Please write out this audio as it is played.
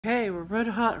Hey, we're red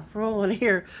hot and rolling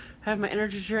here. Have my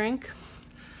energy drink.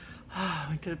 I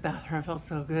went to the bathroom. I felt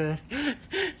so good.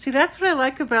 See, that's what I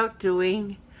like about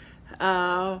doing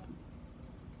uh,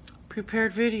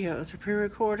 prepared videos or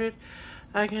pre-recorded.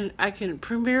 I can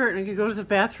premiere it and I can go to the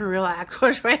bathroom, relax,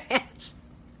 wash my hands,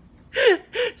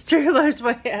 sterilize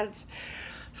my hands,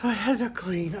 so my hands are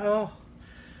clean. Oh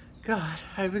God,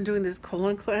 I've been doing this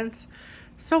colon cleanse.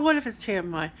 So what if it's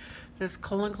TMI? This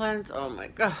colon cleanse. Oh my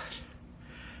God.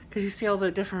 Because you see all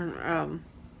the different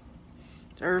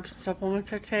herbs and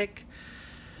supplements I take.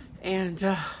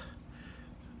 And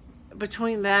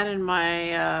between that and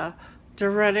my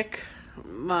diuretic,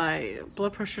 my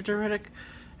blood pressure diuretic,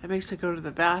 it makes me go to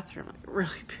the bathroom.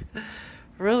 Really,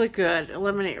 really good.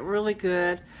 Eliminate really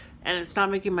good. And it's not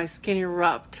making my skin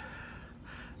erupt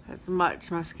as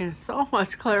much. My skin is so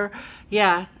much clearer.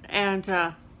 Yeah, and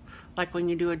like when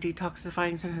you do a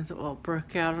detoxifying, sometimes it will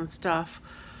break out and stuff.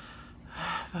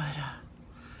 But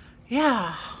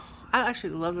yeah, I actually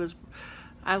love those.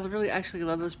 I really actually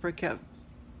love those breakout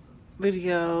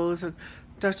videos and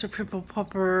Dr. Pimple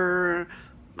Popper.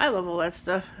 I love all that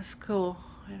stuff. It's cool,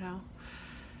 you know.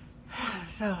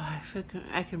 So I feel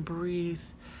I can breathe.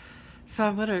 So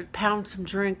I'm gonna pound some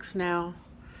drinks now.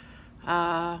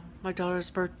 My daughter's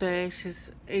birthday.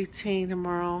 She's 18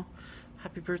 tomorrow.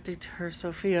 Happy birthday to her,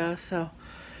 Sophia. So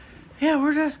yeah,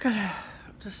 we're just gonna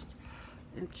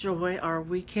enjoy our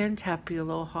weekend. Happy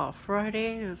Aloha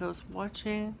Friday to those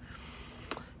watching.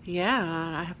 Yeah,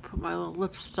 and I have put my little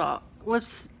lip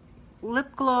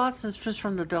gloss is just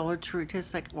from the Dollar Tree. It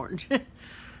tastes like orange.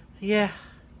 Yeah.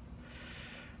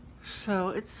 So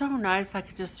it's so nice. I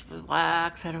could just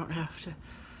relax. I don't have to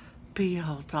be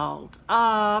all dolled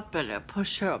up and a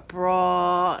push-up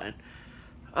bra and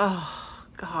oh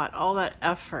God, all that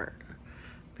effort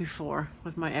before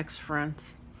with my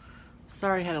ex-friends.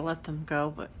 Sorry I had to let them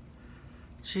go, but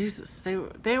Jesus, they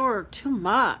were too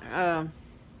much.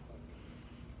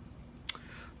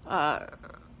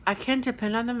 I can't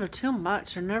depend on them. They're too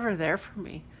much. They're never there for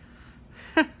me.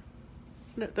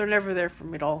 They're never there for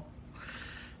me at all.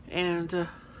 And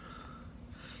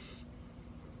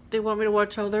they want me to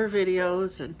watch all their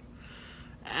videos, and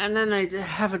then they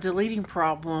have a deleting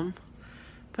problem,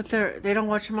 but they don't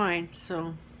watch mine.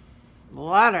 So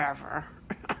whatever.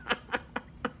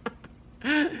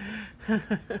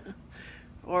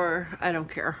 Or I don't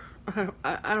care.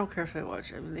 I don't care if they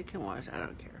watch. I mean, they can watch. I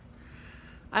don't care.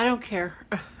 I don't care.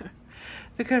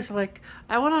 Because like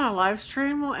I went on a live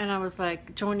stream and I was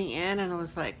like joining in, and I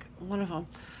was like one of them.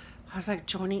 I was like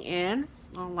joining in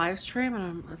on a live stream,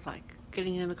 and I was like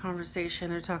getting in the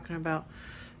conversation. They're talking about,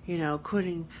 you know,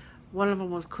 quitting. One of them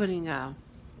was quitting.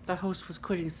 The host was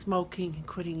quitting smoking and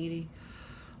quitting eating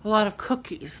a lot of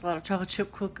cookies, a lot of chocolate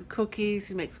chip cookies.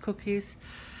 He makes cookies.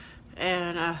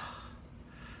 And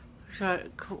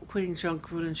quitting junk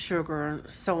food and sugar and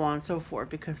so on and so forth,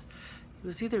 because he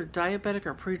was either diabetic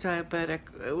or pre-diabetic.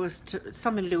 It was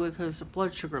something to do with his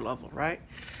blood sugar level, right?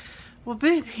 Well,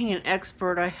 being an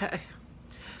expert, I had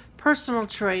personal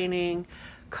training,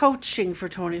 coaching for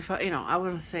 25, I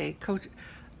wouldn't say coach.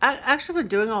 I actually been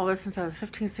doing all this since I was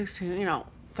 15, 16,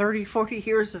 30, 40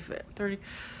 years of it, 30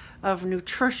 of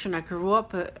nutrition. I grew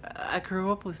up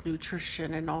with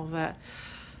nutrition and all that.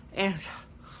 And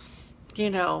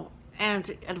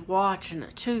and watch in a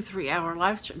 2-3 hour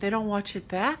live stream. They don't watch it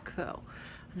back though.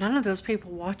 None of those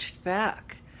people watch it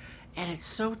back, and it's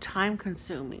so time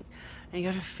consuming. And you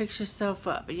got to fix yourself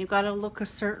up, and you got to look a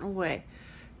certain way.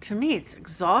 To me, it's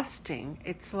exhausting.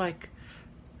 It's like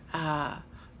the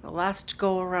last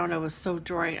go around, I was so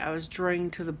drained. I was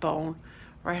drained to the bone.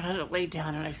 Right, I had to lay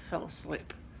down and I just fell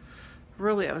asleep.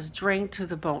 Really, I was drained to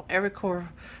the bone, every core.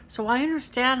 So I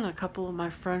understand a couple of my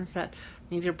friends that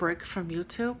need a break from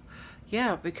YouTube.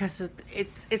 Yeah, because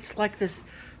it's like this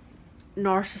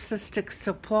narcissistic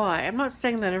supply. I'm not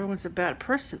saying that everyone's a bad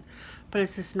person, but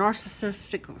it's this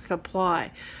narcissistic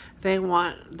supply. They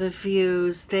want the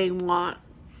views, they want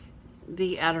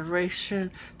the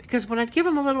adoration. Because when I give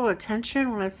them a little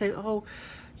attention, when I say, "Oh,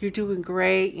 you're doing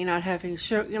great, you're not having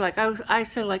sugar," like I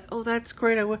said, like, "Oh, that's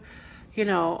great," I would.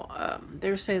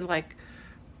 They're saying like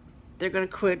they're gonna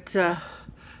quit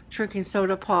drinking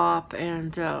soda pop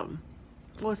and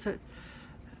what's it?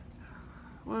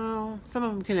 Well, some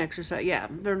of them can exercise. Yeah,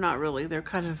 they're not really. They're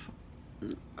kind of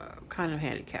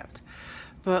handicapped,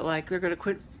 but like they're gonna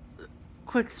quit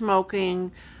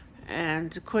smoking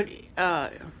and quit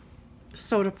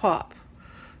soda pop.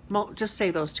 Just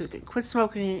say those two things: quit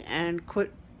smoking and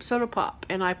quit soda pop.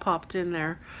 And I popped in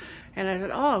there. And I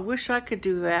said, oh, I wish I could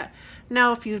do that.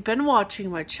 Now, if you've been watching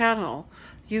my channel,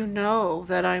 you know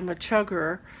that I'm a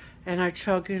chugger, and I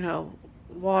chug,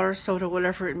 water, soda,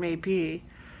 whatever it may be.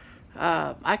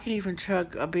 I can even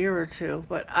chug a beer or two,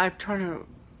 but I'm trying to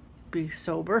be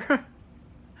sober,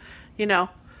 you know.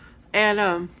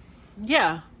 And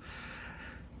yeah.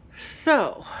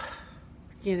 So,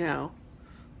 you know,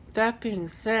 that being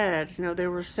said, they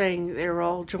were saying, they were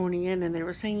all joining in, and they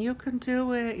were saying, you can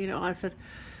do it. I said,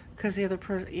 because the other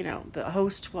person, the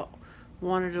host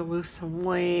wanted to lose some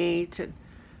weight,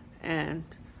 and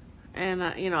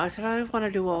I said, I want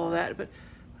to do all of that, but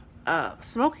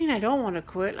smoking, I don't want to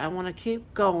quit. I want to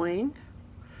keep going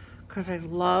because I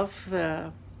love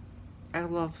the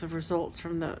results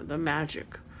from the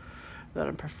magic that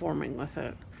I'm performing with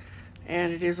it.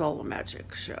 And it is all a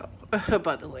magic show.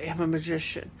 By the way, I'm a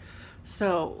magician.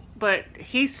 So, but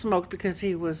he smoked because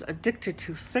he was addicted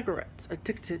to cigarettes,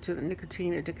 addicted to the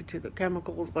nicotine, addicted to the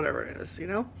chemicals, whatever it is,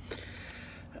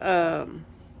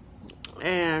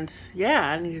 And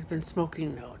yeah, and he's been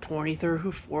smoking 20,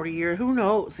 30, 40 years, who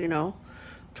knows,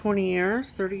 20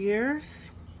 years, 30 years.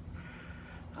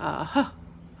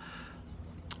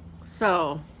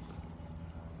 So,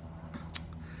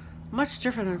 much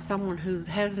different than someone who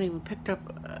hasn't even picked up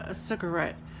a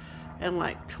cigarette in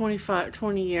like 20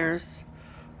 years,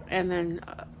 and then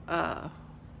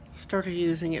started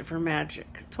using it for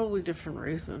magic. Totally different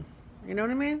reason. You know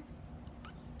what I mean?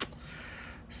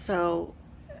 So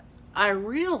I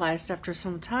realized after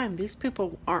some time, these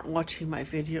people aren't watching my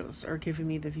videos or giving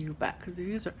me the view back, because the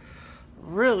views are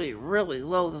really, really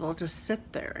low. They'll just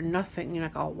sit there and nothing.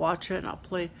 I'll watch it and I'll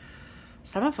play.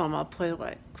 Some of them I'll play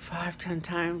like 5, 10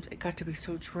 times. It got to be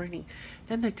so draining.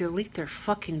 Then they delete their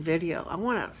fucking video. I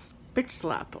want to bitch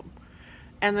slap them.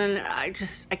 And then I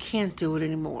can't do it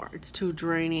anymore. It's too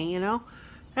draining,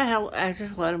 Hell, I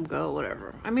just let them go,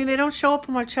 whatever. I mean, they don't show up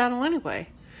on my channel anyway.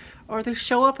 Or they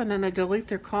show up and then they delete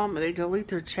their comment, they delete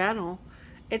their channel.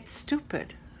 It's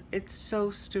stupid. It's so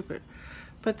stupid.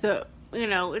 But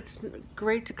it's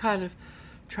great to kind of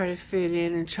try to fit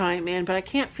in and chime in, but I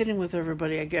can't fit in with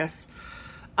everybody, I guess.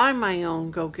 I'm my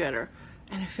own go-getter.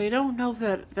 And if they don't know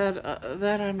that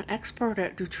I'm an expert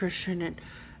at nutrition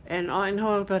and I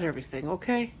know about everything,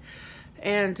 okay?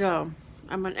 And I'm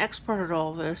an expert at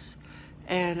all this.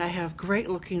 And I have great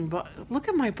looking look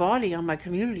at my body on my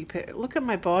community page. Look at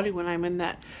my body when I'm in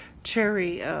that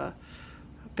cherry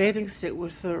bathing suit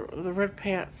with the red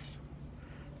pants.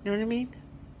 You know what I mean?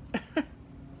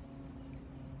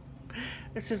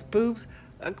 It's just boobs,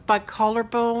 my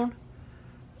collarbone.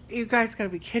 You guys gotta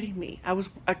be kidding me. I was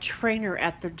a trainer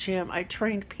at the gym. I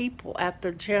trained people at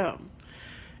the gym.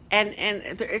 And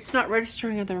it's not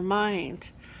registering in their mind,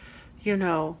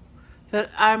 that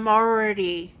I'm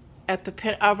already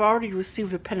I've already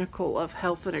received the pinnacle of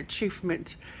health and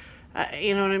achievement.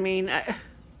 You know what I mean?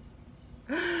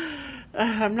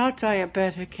 I'm not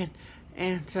diabetic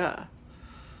and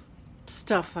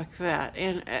stuff like that.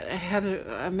 And I had an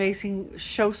amazing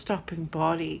show-stopping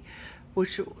body,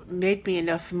 which made me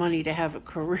enough money to have a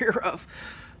career of.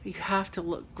 You have to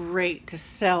look great to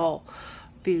sell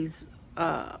these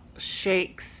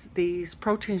shakes, these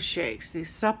protein shakes, these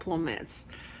supplements.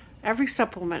 Every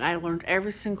supplement, I learned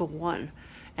every single one,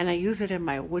 and I use it in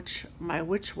my witch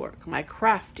work, my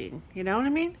crafting. You know what I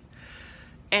mean?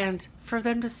 And for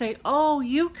them to say, "Oh,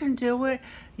 you can do it.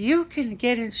 You can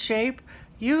get in shape.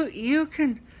 You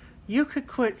could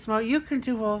quit smoke. You can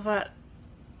do all that."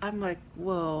 I'm like,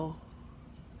 whoa.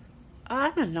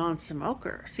 I'm a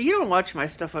non-smoker, so you don't watch my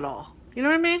stuff at all. You know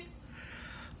what I mean?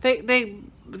 They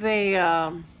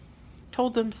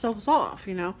told themselves off,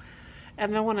 And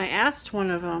then when I asked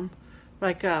one of them,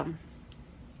 like, I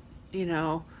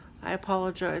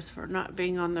apologize for not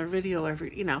being on their video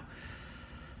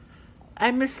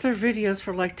I missed their videos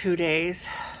for like 2 days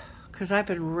because I've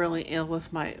been really ill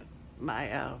with my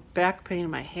back pain,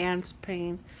 my hands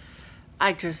pain.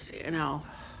 I just,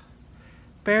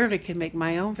 barely can make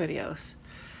my own videos.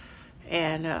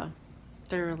 And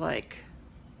they're like,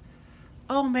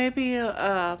 "Oh, maybe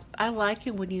I like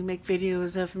it when you make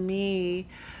videos of me.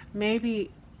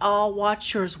 Maybe I'll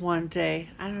watch yours one day."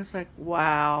 And I was like,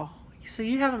 wow. So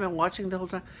you haven't been watching the whole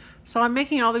time. So I'm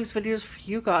making all these videos for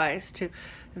you guys to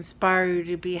inspire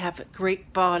you to have a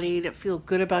great body, to feel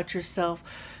good about yourself,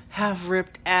 have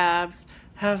ripped abs,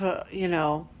 have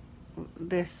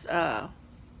this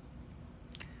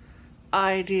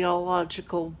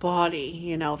ideological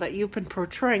body, that you've been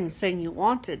portraying, saying you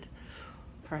wanted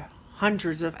for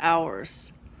hundreds of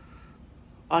hours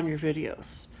on your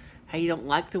videos. How you don't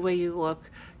like the way you look,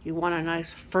 you want a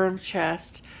nice firm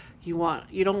chest, you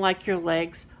don't like your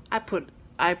legs. I put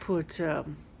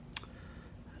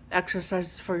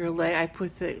exercises for your leg. I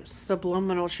put the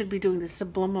subliminal, should be doing the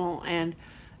subliminal and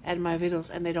my videos,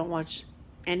 and they don't watch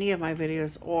any of my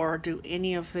videos or do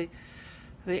any of the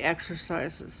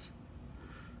exercises.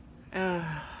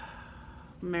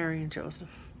 Mary and Joseph.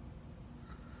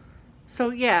 So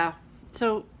yeah,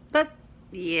 so that,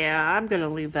 yeah, I'm gonna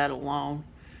leave that alone.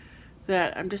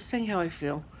 That, I'm just saying how I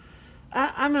feel.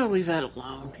 I'm gonna leave that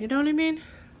alone. You know what I mean?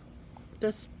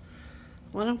 Just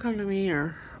let them come to me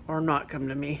or not come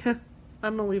to me.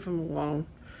 I'm gonna leave them alone.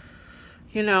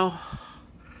 You know,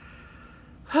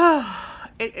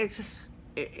 it's just,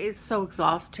 it's so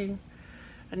exhausting.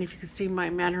 And if you can see my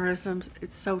mannerisms,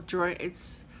 it's so dry.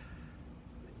 It's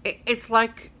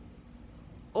like,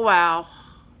 wow,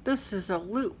 this is a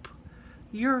loop.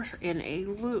 You're in a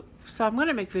loop. So I'm going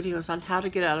to make videos on how to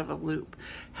get out of a loop,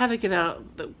 how to get out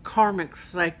of the karmic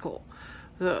cycle,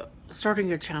 the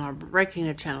starting a channel, breaking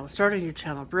a channel, starting a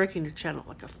channel, breaking a channel,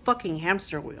 like a fucking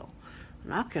hamster wheel.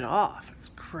 Knock it off. It's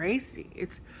crazy.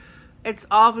 It's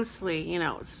obviously, you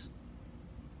know,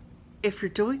 if you're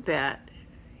doing that,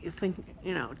 you think,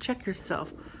 you know, check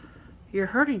yourself. You're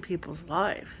hurting people's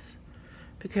lives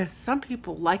because some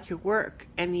people like your work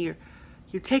and you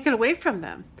take it away from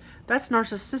them. That's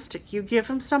narcissistic. You give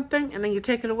them something and then you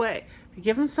take it away. You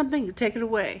give them something, you take it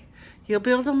away. You'll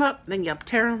build them up, then you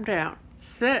tear them down.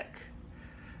 Sick.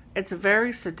 It's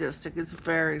very sadistic. It's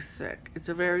very sick. It's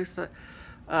a very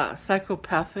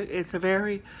psychopathic. It's a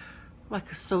very,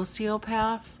 like a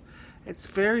sociopath. It's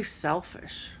very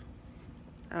selfish.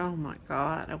 Oh my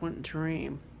God, I wouldn't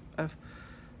dream of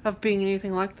being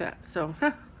anything like that. So,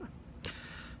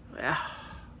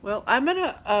 well, I'm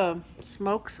gonna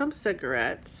smoke some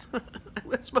cigarettes. I'm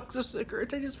gonna smoke some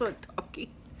cigarettes. I just feel like talking.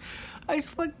 I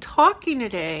just feel like talking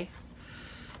today.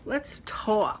 Let's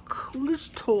talk. Let's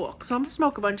talk. So I'm gonna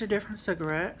smoke a bunch of different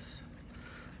cigarettes.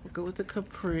 We'll go with the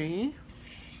Capri.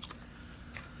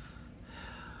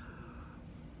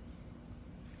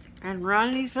 And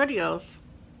run these videos.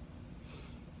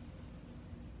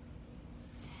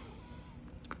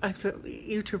 I feel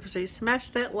YouTubers say, smash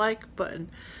that like button.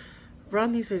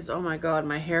 Run these videos. Oh my God,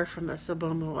 my hair from the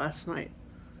subliminal last night.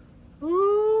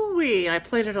 Ooh-wee. I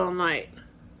played it all night.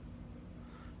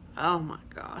 Oh my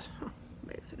God.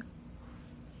 Amazing.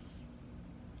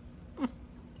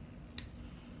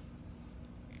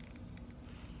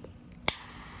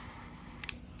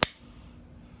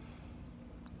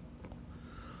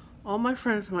 All my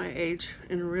friends my age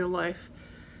in real life,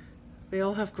 they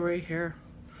all have gray hair.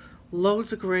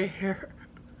 Loads of gray hair.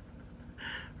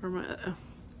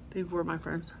 They were my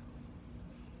friends.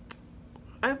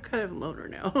 I'm kind of a loner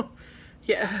now.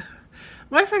 Yeah.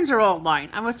 My friends are all mine.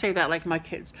 I must say that, like my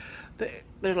kids.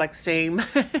 They're like same.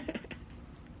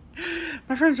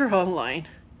 My friends are all online.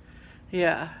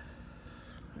 Yeah.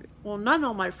 Well, not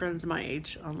all my friends my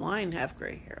age online have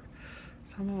gray hair.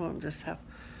 Some of them just have,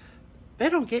 they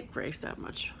don't get grays that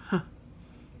much.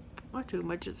 Not too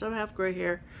much. Some have gray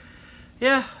hair.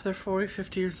 Yeah, they're 40,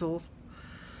 50 years old.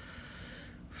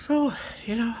 So,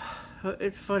 you know,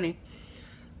 it's funny.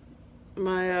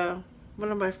 My,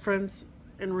 one of my friends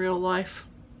in real life,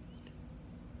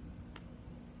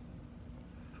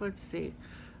 let's see,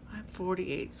 I'm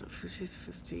 48, so she's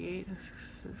 58,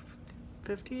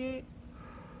 58?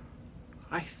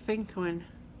 I think when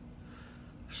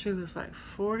she was like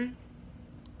 40.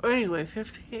 Anyway,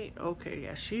 58. Okay,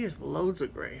 yeah, she has loads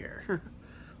of gray hair.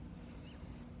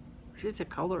 She has to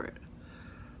color it.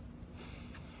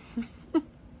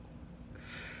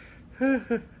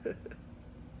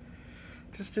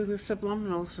 Just do the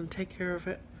subliminals and take care of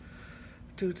it.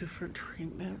 Do different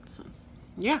treatments. And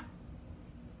yeah.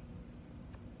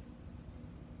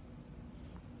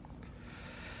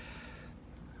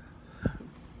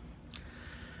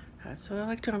 That's what I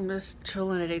like to do. I'm just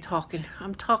chilling today talking.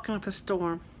 I'm talking up a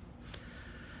storm.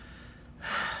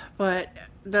 But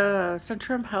the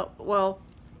Centrum help, well,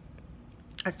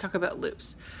 let's talk about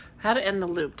loops. How to end the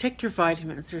loop. Take your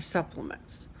vitamins, your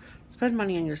supplements. Spend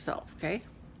money on yourself, okay?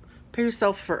 Pay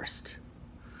yourself first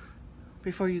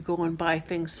before you go and buy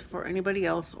things for anybody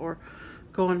else or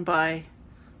go and buy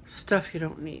stuff you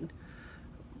don't need.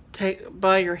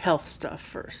 Buy your health stuff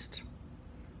first.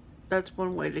 That's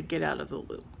one way to get out of the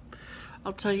loop.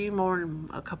 I'll tell you more in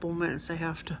a couple minutes. I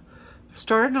have to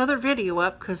start another video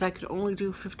up because I could only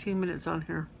do 15 minutes on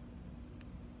here.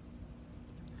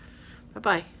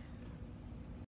 Bye-bye.